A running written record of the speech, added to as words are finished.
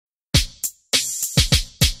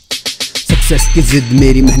Success की जिद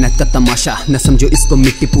मेरी मेहनत का तमाशा, न समझो इसको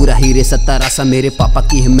मिट्टी पूरा हीरे सतारासा। मेरे पापा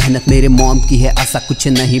की है मेहनत, मेरे मॉम की है आशा, कुछ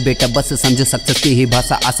नहीं बेटा बस समझो सक्सेस की ही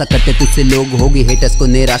भाषा। आशा करते तुझसे लोग होगी हेटर्स को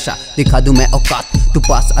निराशा, दिखा दूं मैं औकात तू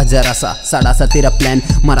पास आ जरा सा। साड़ा सा तेरा प्लान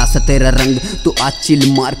मारा सा तेरा रंग, तू आज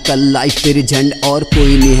चिल मार कल लाइफ तेरी झंड। और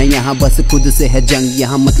कोई नहीं है यहाँ बस खुद से है जंग,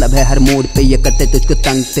 यहाँ मतलब है हर मोड़ पे ये करते तुझको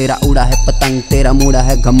तंग। तेरा उड़ा है पतंग तेरा मुड़ा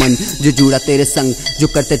है घमंड, जो जुड़ा तेरे संग जो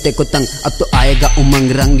करते ते को तंग। अब तो आएगा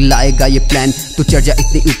उमंग रंग लाएगा ये प्लान, तू चढ़ जा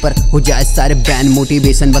इतनी ऊपर हो जाए सारे बैन।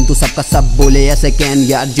 मोटिवेशन बन तू सबका सब बोले ऐसे कैन,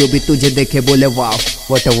 यार जो भी तुझे देखे बोले वाह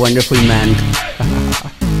व्हाट अ वंडरफुल मैन।